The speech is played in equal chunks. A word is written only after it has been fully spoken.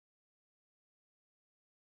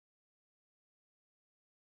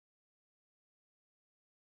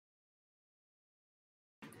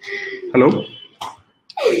Hello?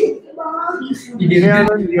 Hey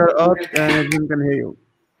Anand, you're up and everyone can hear you.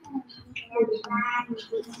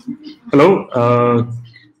 Hello?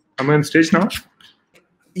 Am I on stage now?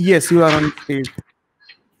 Yes, you are on stage.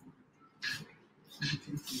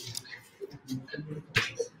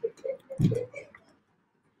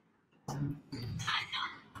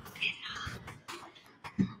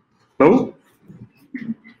 Hello?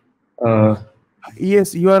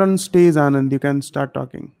 Yes, you are on stage, Anand. You can start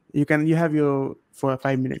talking. You have your for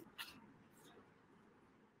 5 minutes.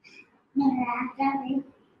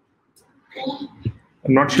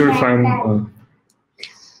 I'm not sure if I'm...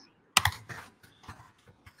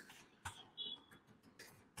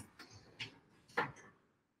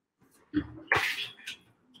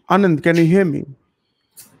 Anand, can you hear me?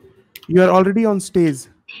 You are already on stage.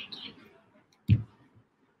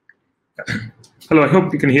 Hello, I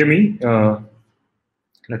hope you can hear me.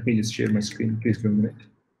 Let me just share my screen. Please give me a minute.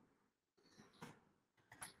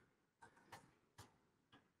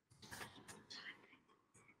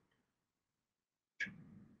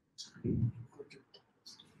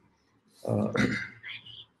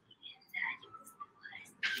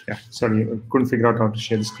 Yeah, sorry, I couldn't figure out how to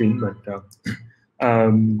share the screen, but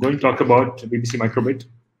I'm going to talk about BBC Microbit.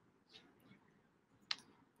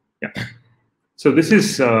 Yeah. So this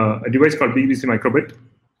is a device called BBC Microbit.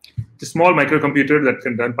 It's a small microcomputer that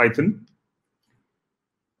can run Python.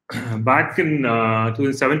 Back in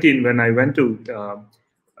 2017, when I went to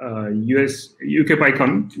UK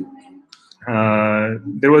PyCon,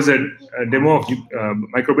 there was a demo of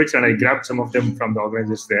microbits, and I grabbed some of them from the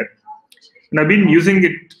organizers there. And I've been using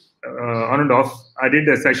it on and off. I did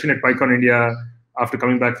a session at PyCon India after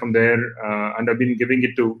coming back from there, and I've been giving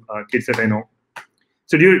it to kids that I know.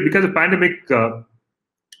 So because of pandemic,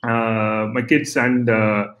 my kids and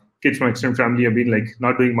kids from extended family have been like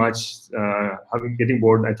not doing much, getting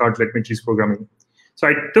bored. I thought, let me choose programming. So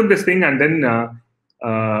I took this thing and then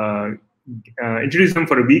introduced them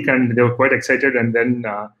for a week, and they were quite excited, and then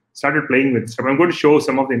started playing with stuff. I'm going to show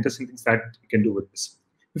some of the interesting things that you can do with this.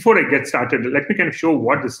 Before I get started, let me kind of show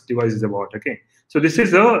what this device is about. Okay, so this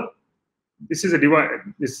is a device.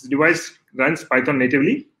 This device runs Python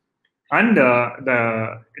natively, and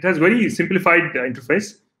it has very simplified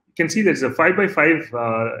interface. You can see there's a 5x5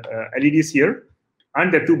 LEDs here,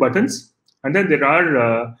 and there are 2 buttons, and then there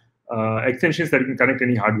are extensions that you can connect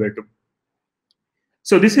any hardware to.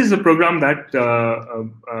 So this is a program that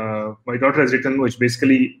my daughter has written, which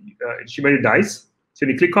basically she made a dice. So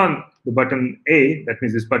when you click on the button A, that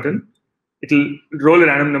means this button, it'll roll a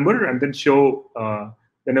random number and then show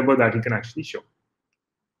the number that you can actually show.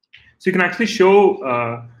 So you can actually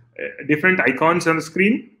show different icons on the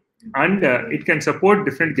screen, and it can support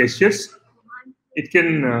different gestures. It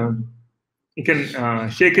can you can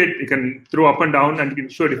shake it, you can throw up and down, and you can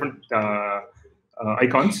show different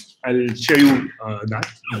icons. I'll show you that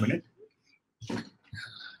in a minute.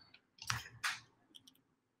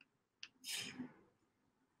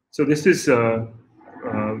 So this is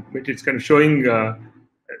it's kind of showing a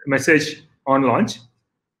message on launch,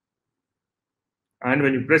 and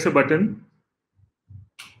when you press a button,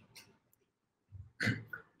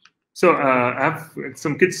 so I have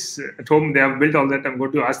some kids at home. They have built all that. I'm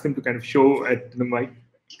going to ask them to kind of show at the mic.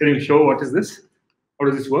 Can you show what is this? How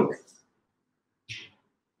does this work?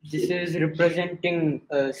 This is representing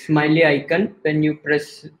a smiley icon. When you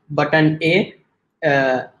press button A,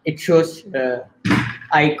 it shows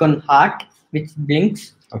icon heart, which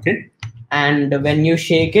blinks. Okay. And when you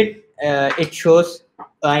shake it, it shows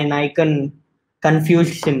an icon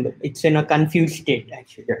confused symbol. It's in a confused state,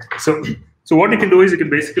 actually. Yeah. So what you can do is you can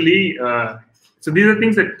basically, so these are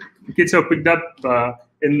things that kids have picked up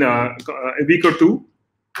in a week or two.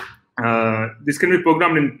 This can be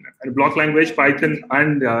programmed in a block language, Python,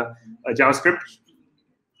 and JavaScript.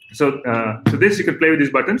 So this you can play with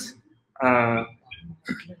these buttons. So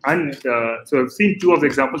I've seen 2 of the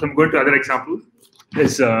examples. I'm going to other example.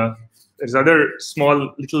 There's other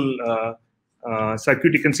small little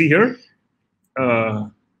circuit you can see here.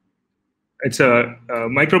 It's a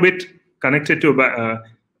microbit connected to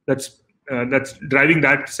that's driving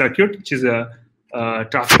that circuit, which is a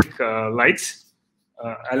traffic lights.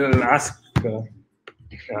 I'll ask.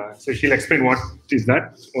 So she'll explain what is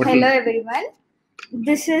that. Hello everyone.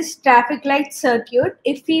 This is traffic light circuit.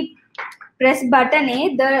 If we press button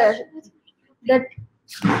A, the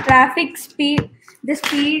traffic speed, the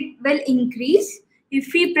speed will increase.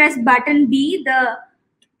 If we press button B, the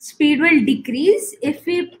speed will decrease. If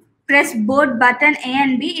we press both button A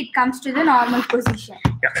and B, it comes to the normal position.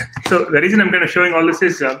 Yeah. So the reason I'm kind of showing all this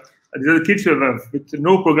is these are the kids who have with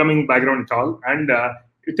no programming background at all, and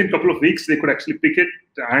within a couple of weeks, they could actually pick it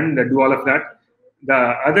and do all of that. The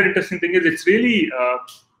other interesting thing is it's really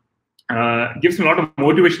gives them a lot of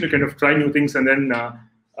motivation to kind of try new things and then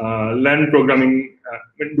learn programming,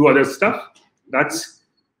 do other stuff. That's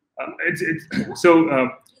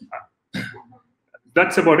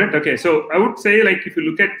that's about it. Okay, so I would say, like, if you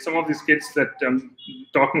look at some of these kids that I'm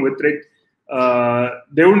talking with, right,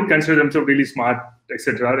 they wouldn't consider themselves really smart,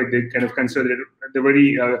 etc. Like, they kind of consider they're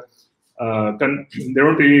very they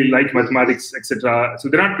don't really like mathematics, etc. So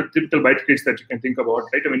they're not the typical byte kids that you can think about,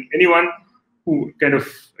 right? I mean, anyone who kind of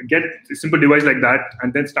get a simple device like that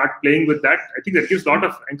and then start playing with that, I think that gives a lot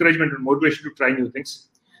of encouragement and motivation to try new things.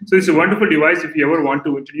 So it's a wonderful device. If you ever want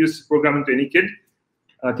to introduce programming to any kid,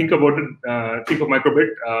 think about it. Think of Microbit.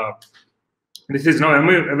 This is now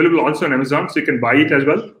available also on Amazon, so you can buy it as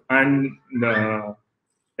well. And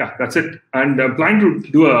yeah, that's it. And I'm planning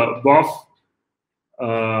to do a BOF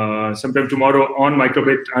sometime tomorrow on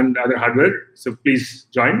Microbit and other hardware. So please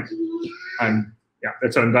join. And yeah,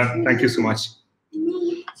 that's all I'm done. Thank you so much.